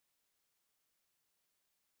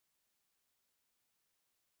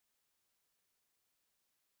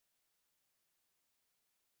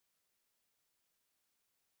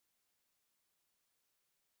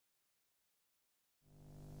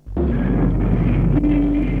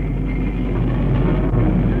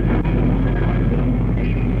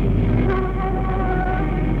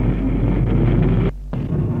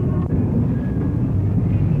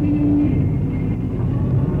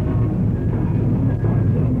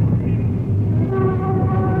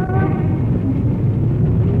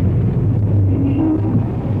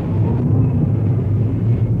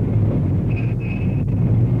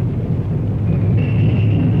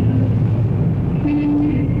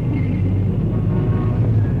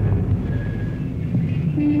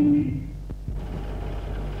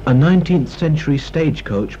A 19th century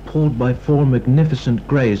stagecoach pulled by four magnificent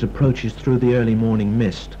greys approaches through the early morning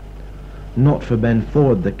mist. Not for Ben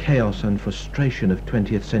Ford the chaos and frustration of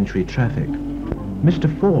 20th century traffic.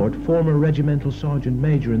 Mr. Ford, former regimental sergeant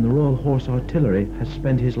major in the Royal Horse Artillery, has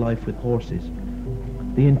spent his life with horses.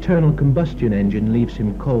 The internal combustion engine leaves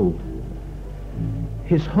him cold.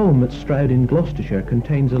 His home at Stroud in Gloucestershire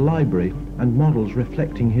contains a library and models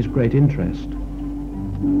reflecting his great interest.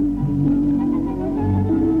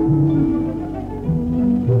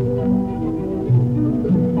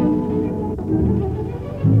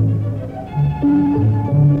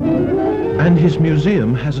 And his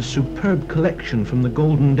museum has a superb collection from the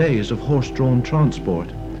golden days of horse-drawn transport.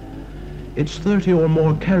 Its 30 or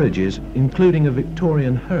more carriages, including a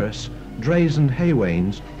Victorian hearse, drays and hay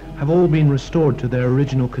wains, have all been restored to their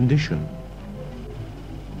original condition.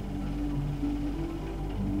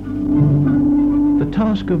 The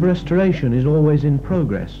task of restoration is always in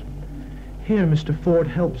progress. Here Mr. Ford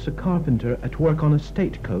helps a carpenter at work on a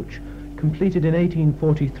stagecoach, completed in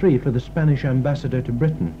 1843 for the Spanish ambassador to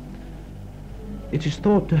Britain. It is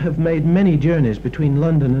thought to have made many journeys between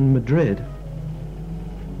London and Madrid.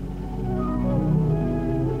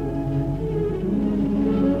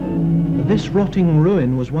 This rotting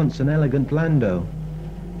ruin was once an elegant landau.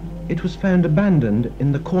 It was found abandoned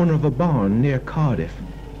in the corner of a barn near Cardiff.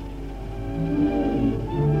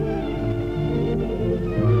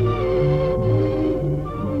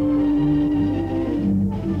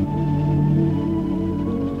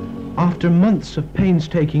 After months of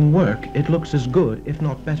painstaking work, it looks as good, if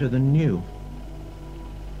not better, than new.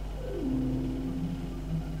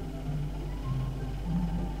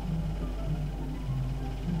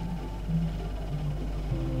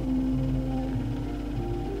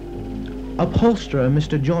 Upholsterer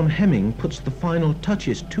Mr. John Hemming puts the final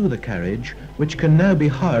touches to the carriage, which can now be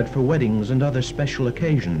hired for weddings and other special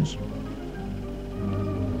occasions.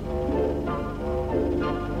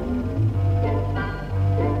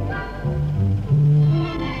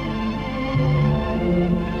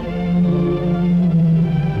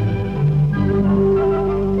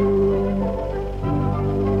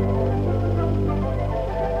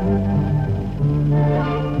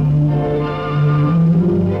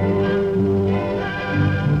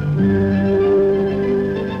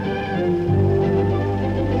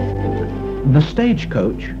 The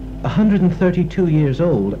stagecoach, 132 years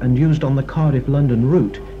old and used on the Cardiff-London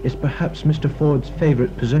route, is perhaps Mr. Ford's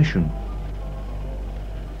favourite possession.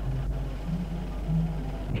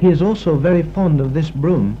 He is also very fond of this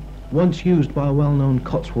brougham, once used by a well-known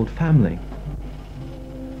Cotswold family.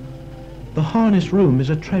 The harness room is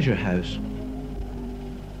a treasure house.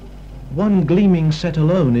 One gleaming set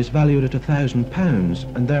alone is valued at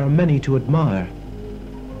 £1,000, and there are many to admire.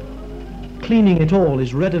 Cleaning it all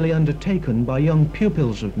is readily undertaken by young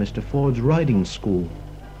pupils of Mr. Ford's riding school.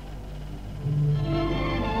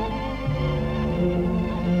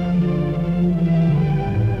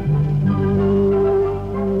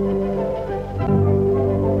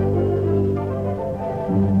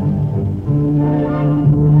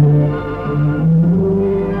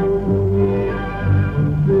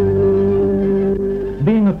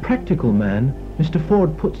 Being a practical man, Mr.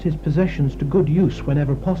 Ford puts his possessions to good use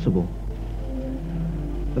whenever possible.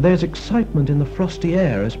 There's excitement in the frosty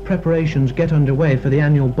air as preparations get underway for the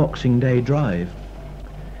annual Boxing Day drive.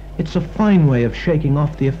 It's a fine way of shaking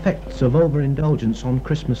off the effects of overindulgence on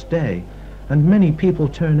Christmas Day, and many people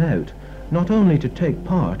turn out, not only to take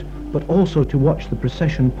part, but also to watch the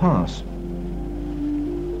procession pass.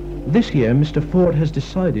 This year Mr. Ford has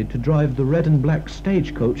decided to drive the red and black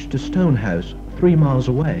stagecoach to Stonehouse, 3 miles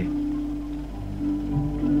away.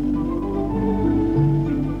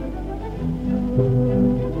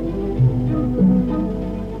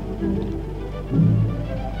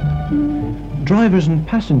 Drivers and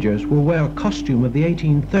passengers will wear a costume of the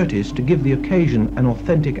 1830s to give the occasion an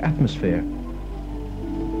authentic atmosphere.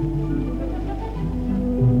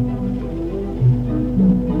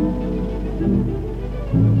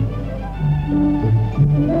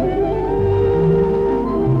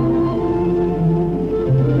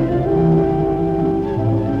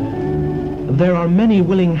 There are many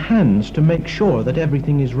willing hands to make sure that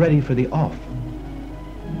everything is ready for the off.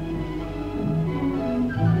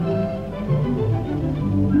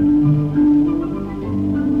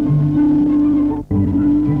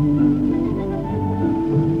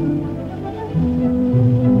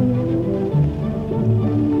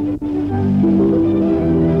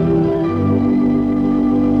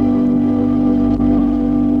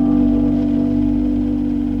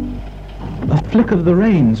 A flick of the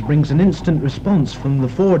reins brings an instant response from the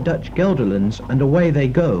 4 Dutch Gelderlands, and away they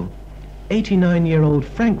go. 89-year-old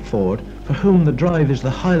Frank Ford, for whom the drive is the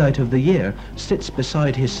highlight of the year, sits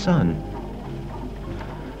beside his son.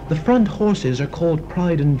 The front horses are called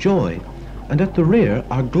Pride and Joy, and at the rear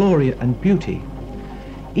are Glory and Beauty.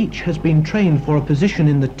 Each has been trained for a position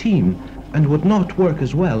in the team and would not work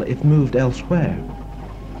as well if moved elsewhere.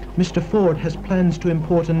 Mr. Ford has plans to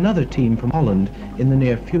import another team from Holland in the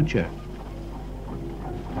near future.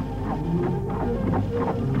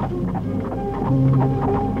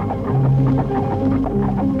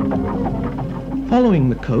 Following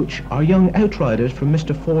the coach are young outriders from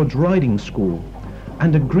Mr. Ford's riding school,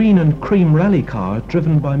 and a green and cream rally car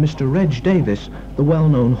driven by Mr. Reg Davis, the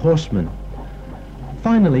well-known horseman.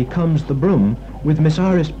 Finally comes the broom with Miss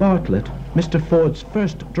Iris Bartlett, Mr. Ford's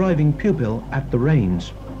first driving pupil, at the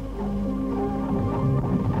reins.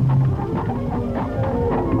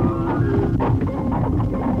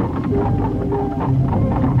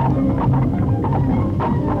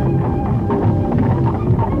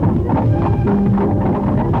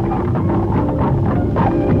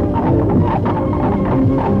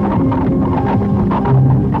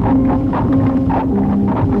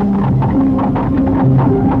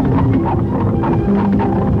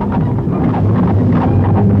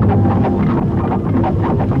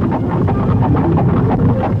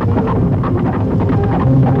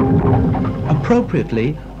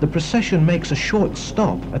 Appropriately, the procession makes a short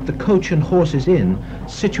stop at the Coach and Horses Inn,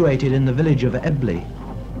 situated in the village of Ebley.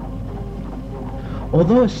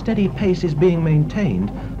 Although a steady pace is being maintained,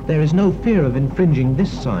 there is no fear of infringing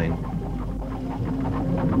this sign.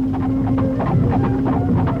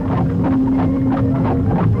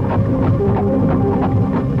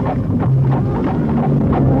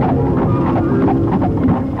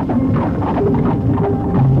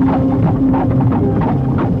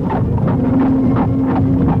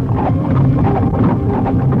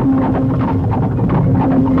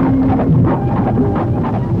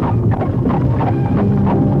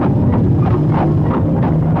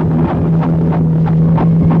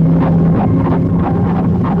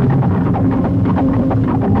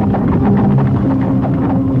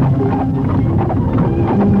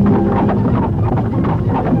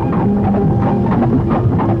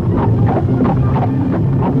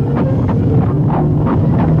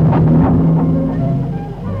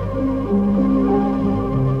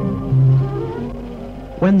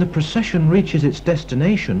 When the procession reaches its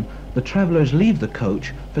destination, the travellers leave the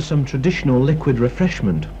coach for some traditional liquid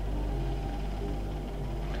refreshment.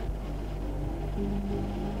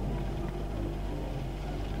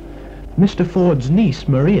 Mr. Ford's niece,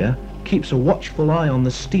 Maria, keeps a watchful eye on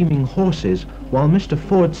the steaming horses, while Mr.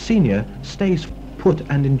 Ford Sr. stays put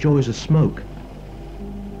and enjoys a smoke.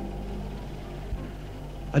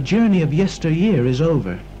 A journey of yesteryear is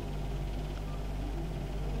over.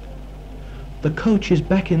 The coach is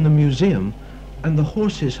back in the museum, and the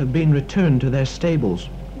horses have been returned to their stables.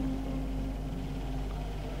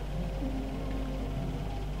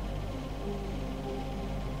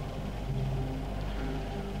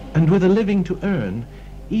 And with a living to earn,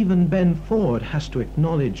 even Ben Ford has to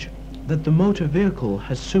acknowledge that the motor vehicle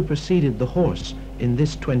has superseded the horse in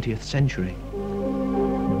this 20th century.